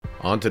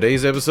On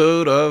today's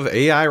episode of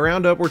AI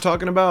Roundup, we're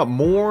talking about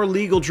more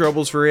legal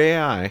troubles for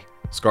AI.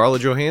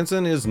 Scarlett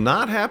Johansson is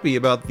not happy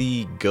about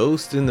the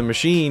ghost in the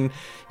machine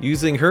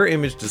using her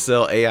image to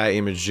sell AI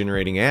image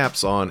generating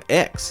apps on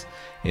X,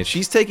 and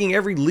she's taking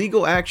every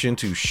legal action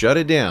to shut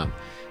it down.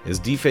 As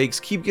deepfakes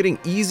keep getting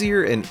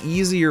easier and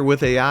easier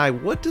with AI,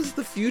 what does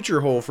the future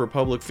hold for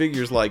public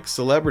figures like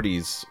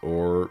celebrities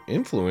or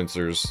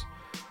influencers?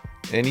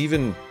 And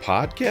even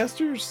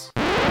podcasters?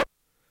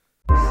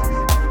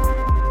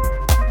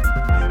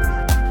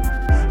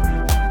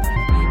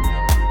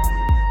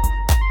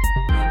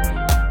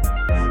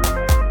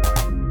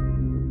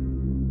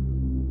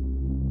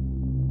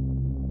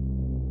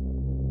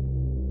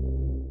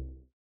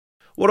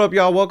 What up,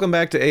 y'all? Welcome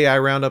back to AI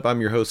Roundup. I'm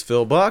your host,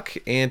 Phil Buck,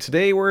 and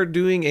today we're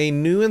doing a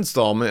new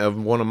installment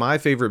of one of my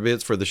favorite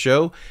bits for the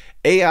show,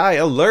 AI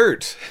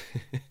Alert.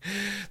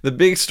 The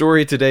big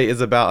story today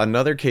is about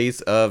another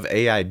case of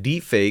AI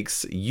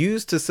deepfakes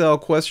used to sell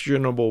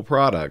questionable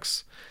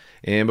products.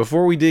 And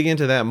before we dig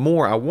into that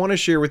more, I want to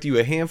share with you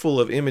a handful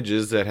of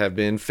images that have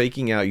been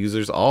faking out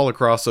users all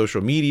across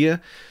social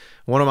media.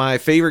 One of my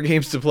favorite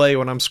games to play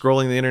when I'm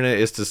scrolling the internet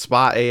is to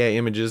spot AI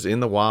images in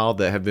the wild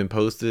that have been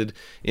posted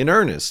in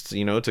earnest,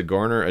 to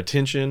garner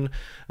attention,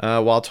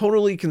 while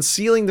totally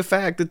concealing the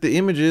fact that the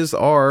images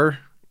are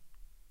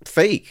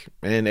fake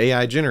and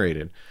AI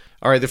generated.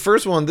 All right, the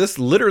first one, this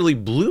literally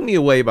blew me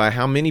away by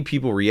how many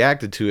people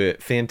reacted to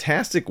it.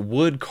 Fantastic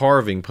wood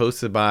carving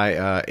posted by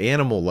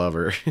Animal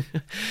Lover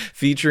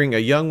featuring a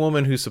young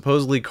woman who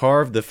supposedly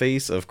carved the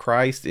face of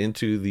Christ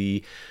into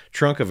the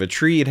trunk of a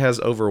tree. It has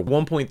over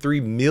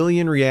 1.3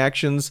 million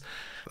reactions.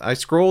 I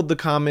scrolled the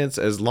comments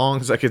as long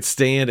as I could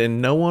stand,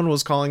 and no one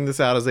was calling this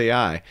out as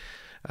AI.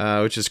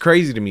 Which is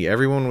crazy to me.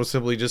 Everyone was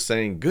simply just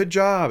saying good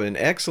job and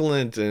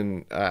excellent,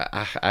 and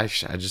I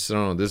just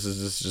don't know. This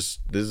is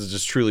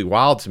just truly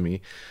wild to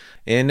me.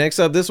 And next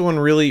up, this one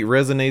really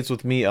resonates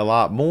with me a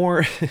lot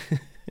more.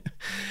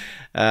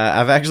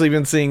 I've actually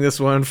been seeing this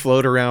one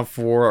float around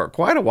for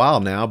quite a while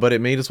now, but it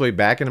made its way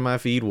back into my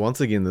feed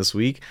once again this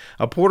week.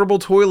 A portable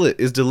toilet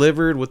is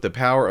delivered with the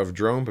power of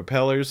drone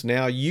propellers.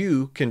 Now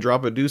you can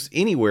drop a deuce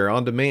anywhere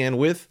on demand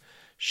with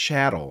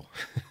Shaddle.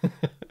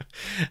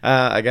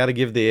 I got to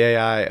give the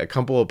AI a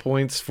couple of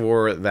points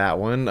for that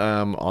one.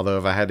 Although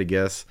if I had to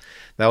guess,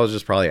 that was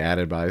just probably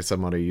added by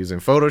somebody using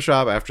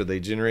Photoshop after they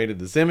generated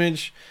this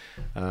image.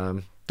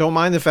 Don't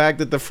mind the fact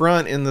that the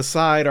front and the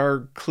side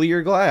are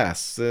clear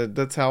glass.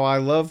 That's how I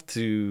love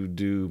to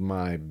do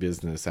my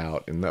business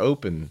out in the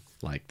open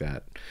like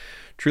that.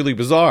 Truly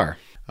bizarre.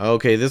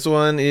 Okay, this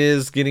one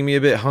is getting me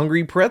a bit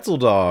hungry. Pretzel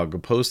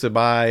Dog, posted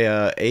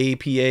by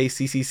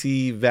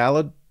APACCC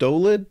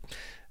Validolid.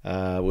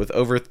 With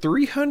over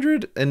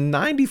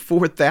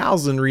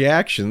 394,000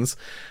 reactions.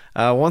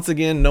 Once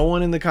again, no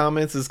one in the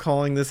comments is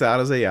calling this out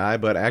as AI,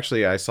 but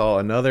actually I saw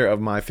another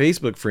of my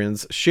Facebook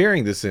friends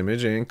sharing this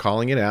image and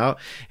calling it out,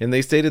 and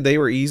they stated they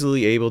were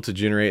easily able to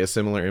generate a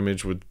similar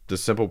image with the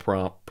simple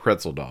prompt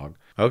Pretzel Dog.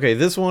 Okay,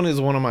 this one is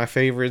one of my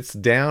favorites.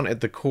 Down at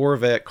the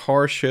Corvette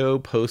car show,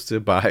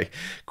 posted by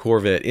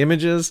Corvette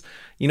Images.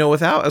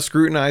 Without a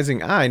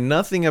scrutinizing eye,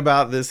 nothing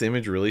about this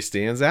image really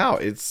stands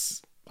out.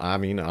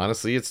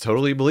 Honestly, it's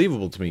totally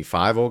believable to me.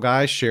 5 old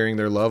guys sharing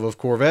their love of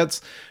Corvettes,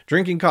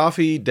 drinking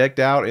coffee, decked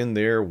out in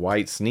their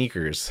white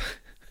sneakers.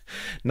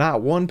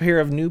 Not one pair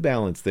of New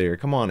Balance there.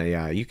 Come on,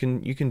 AI, you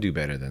can do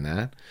better than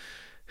that.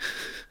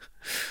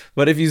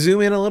 But if you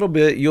zoom in a little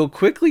bit, you'll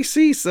quickly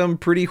see some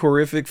pretty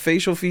horrific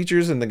facial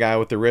features in the guy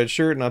with the red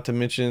shirt, not to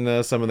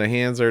mention some of the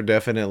hands are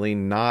definitely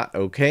not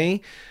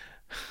okay.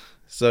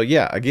 So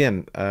yeah,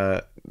 again,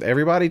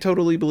 everybody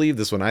totally believed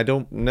this one. I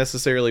don't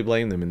necessarily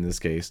blame them in this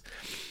case.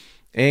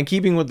 And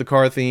keeping with the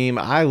car theme,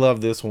 I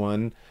love this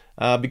one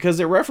because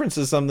it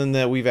references something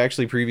that we've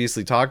actually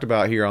previously talked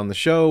about here on the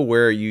show,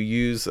 where you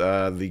use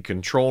the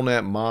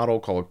ControlNet model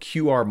called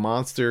QR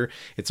Monster.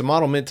 It's a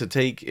model meant to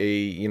take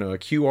a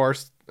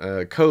QR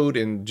code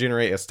and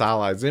generate a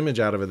stylized image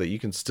out of it that you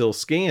can still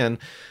scan.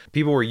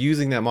 People were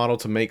using that model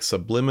to make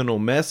subliminal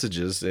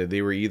messages.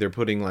 They were either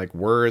putting like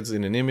words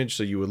in an image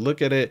so you would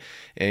look at it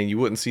and you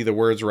wouldn't see the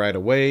words right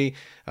away,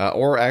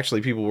 or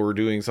actually people were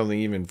doing something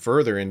even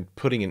further and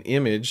putting an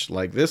image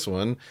like this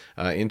one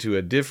into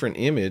a different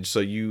image,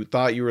 so you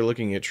thought you were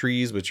looking at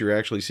trees but you're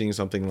actually seeing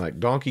something like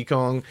Donkey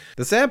Kong.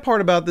 The sad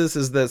part about this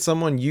is that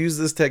someone used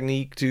this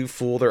technique to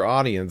fool their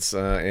audience,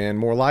 and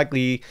more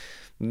likely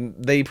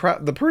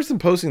the person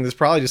posting this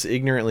probably just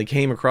ignorantly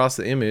came across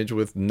the image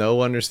with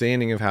no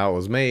understanding of how it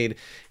was made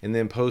and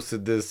then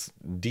posted this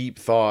deep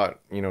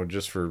thought,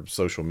 just for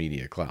social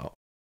media clout.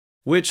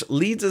 Which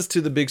leads us to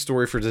the big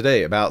story for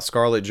today about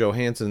Scarlett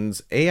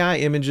Johansson's AI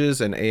images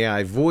and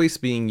AI voice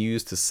being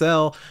used to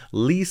sell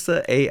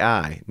Lisa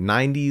AI,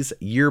 90s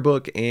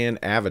yearbook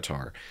and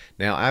avatar.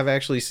 Now, I've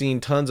actually seen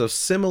tons of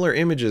similar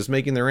images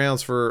making the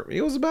rounds for,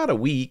 it was about a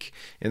week,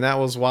 and that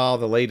was while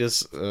the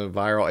latest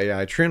viral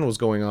AI trend was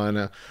going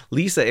on.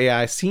 Lisa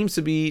AI seems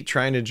to be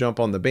trying to jump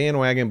on the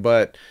bandwagon,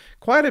 but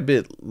quite a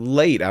bit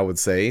late, I would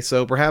say.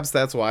 So perhaps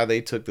that's why they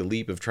took the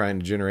leap of trying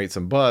to generate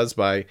some buzz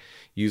by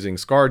using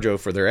ScarJo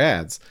for their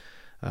ads.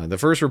 The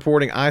first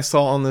reporting I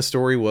saw on this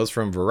story was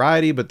from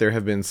Variety, but there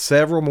have been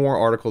several more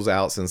articles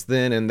out since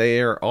then, and they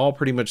are all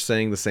pretty much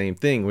saying the same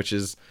thing, which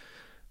is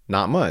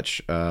not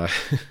much.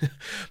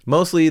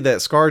 Mostly that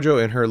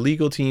ScarJo and her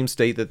legal team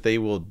state that they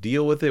will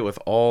deal with it with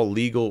all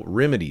legal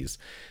remedies.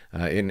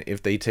 And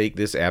if they take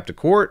this app to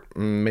court,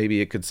 maybe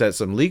it could set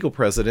some legal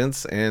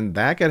precedents, and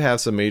that could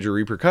have some major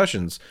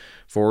repercussions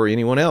for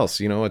anyone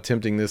else,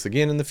 attempting this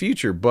again in the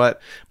future.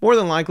 But more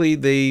than likely,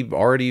 they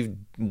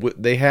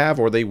have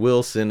or they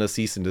will send a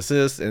cease and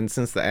desist. And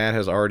since the ad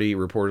has already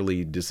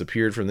reportedly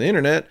disappeared from the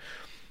internet,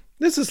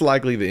 this is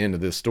likely the end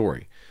of this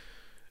story.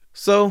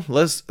 So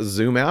let's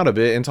zoom out a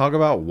bit and talk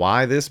about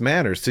why this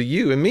matters to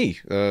you and me.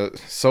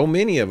 So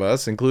many of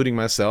us, including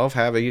myself,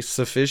 have a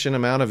sufficient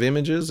amount of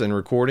images and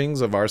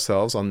recordings of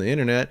ourselves on the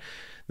internet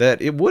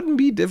that it wouldn't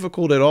be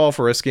difficult at all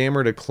for a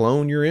scammer to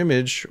clone your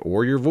image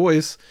or your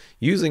voice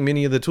using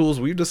many of the tools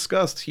we've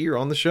discussed here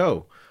on the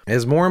show.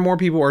 As more and more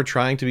people are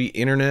trying to be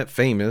internet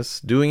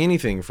famous, doing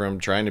anything from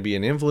trying to be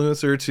an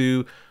influencer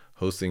to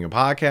hosting a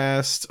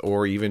podcast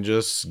or even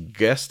just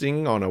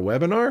guesting on a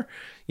webinar,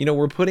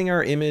 we're putting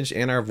our image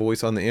and our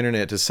voice on the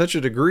internet to such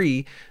a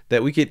degree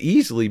that we could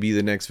easily be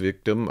the next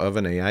victim of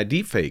an AI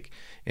deepfake.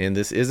 And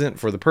this isn't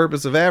for the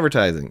purpose of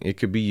advertising. It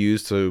could be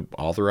used to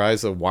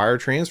authorize a wire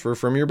transfer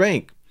from your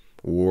bank,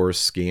 or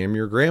scam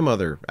your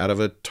grandmother out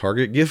of a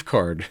Target gift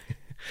card,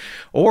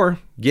 or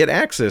get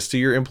access to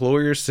your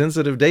employer's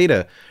sensitive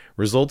data,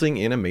 resulting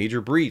in a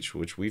major breach,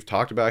 which we've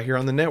talked about here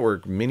on the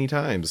network many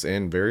times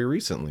and very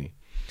recently.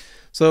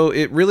 So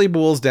it really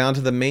boils down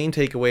to the main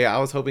takeaway I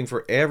was hoping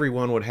for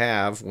everyone would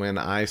have when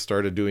I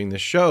started doing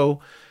this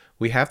show.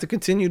 We have to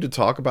continue to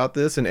talk about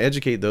this and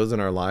educate those in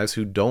our lives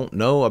who don't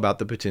know about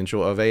the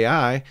potential of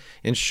AI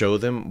and show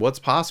them what's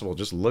possible.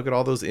 Just look at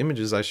all those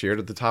images I shared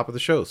at the top of the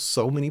show.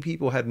 So many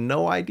people had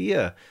no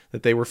idea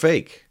that they were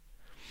fake.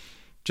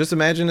 Just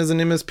imagine as an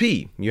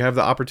MSP, you have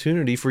the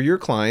opportunity for your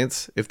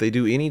clients, if they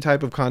do any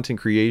type of content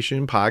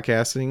creation,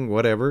 podcasting,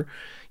 whatever,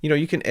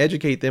 you can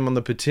educate them on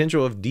the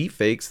potential of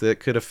deepfakes that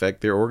could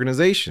affect their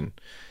organization.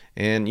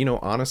 And,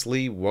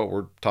 honestly, what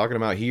we're talking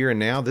about here and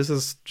now, this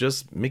is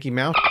just Mickey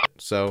Mouse.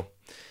 So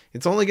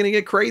it's only going to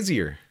get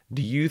crazier.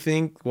 Do you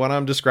think what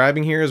I'm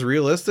describing here is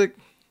realistic?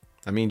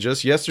 I mean,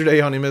 just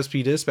yesterday on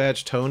MSP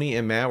Dispatch, Tony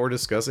and Matt were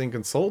discussing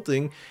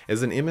consulting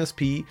as an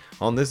MSP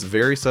on this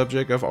very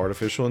subject of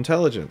artificial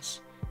intelligence.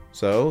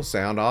 So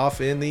sound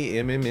off in the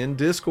MMN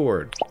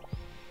Discord.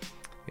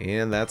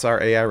 And that's our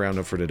AI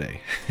Roundup for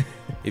today.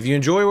 If you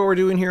enjoy what we're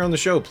doing here on the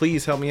show,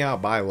 please help me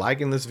out by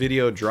liking this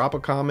video, drop a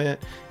comment,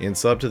 and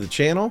sub to the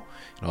channel.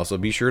 And also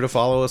be sure to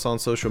follow us on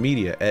social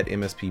media at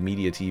MSP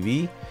Media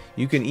TV.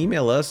 You can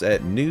email us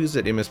at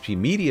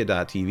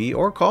news@mspmedia.tv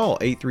or call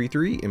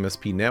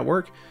 833-MSP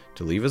Network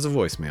to leave us a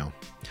voicemail.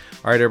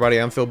 All right, everybody,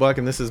 I'm Phil Buck,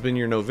 and this has been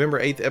your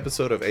November 8th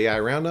episode of AI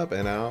Roundup,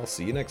 and I'll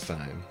see you next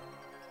time.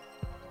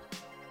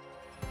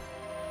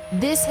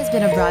 This has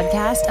been a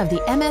broadcast of the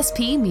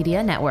MSP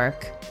Media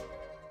Network.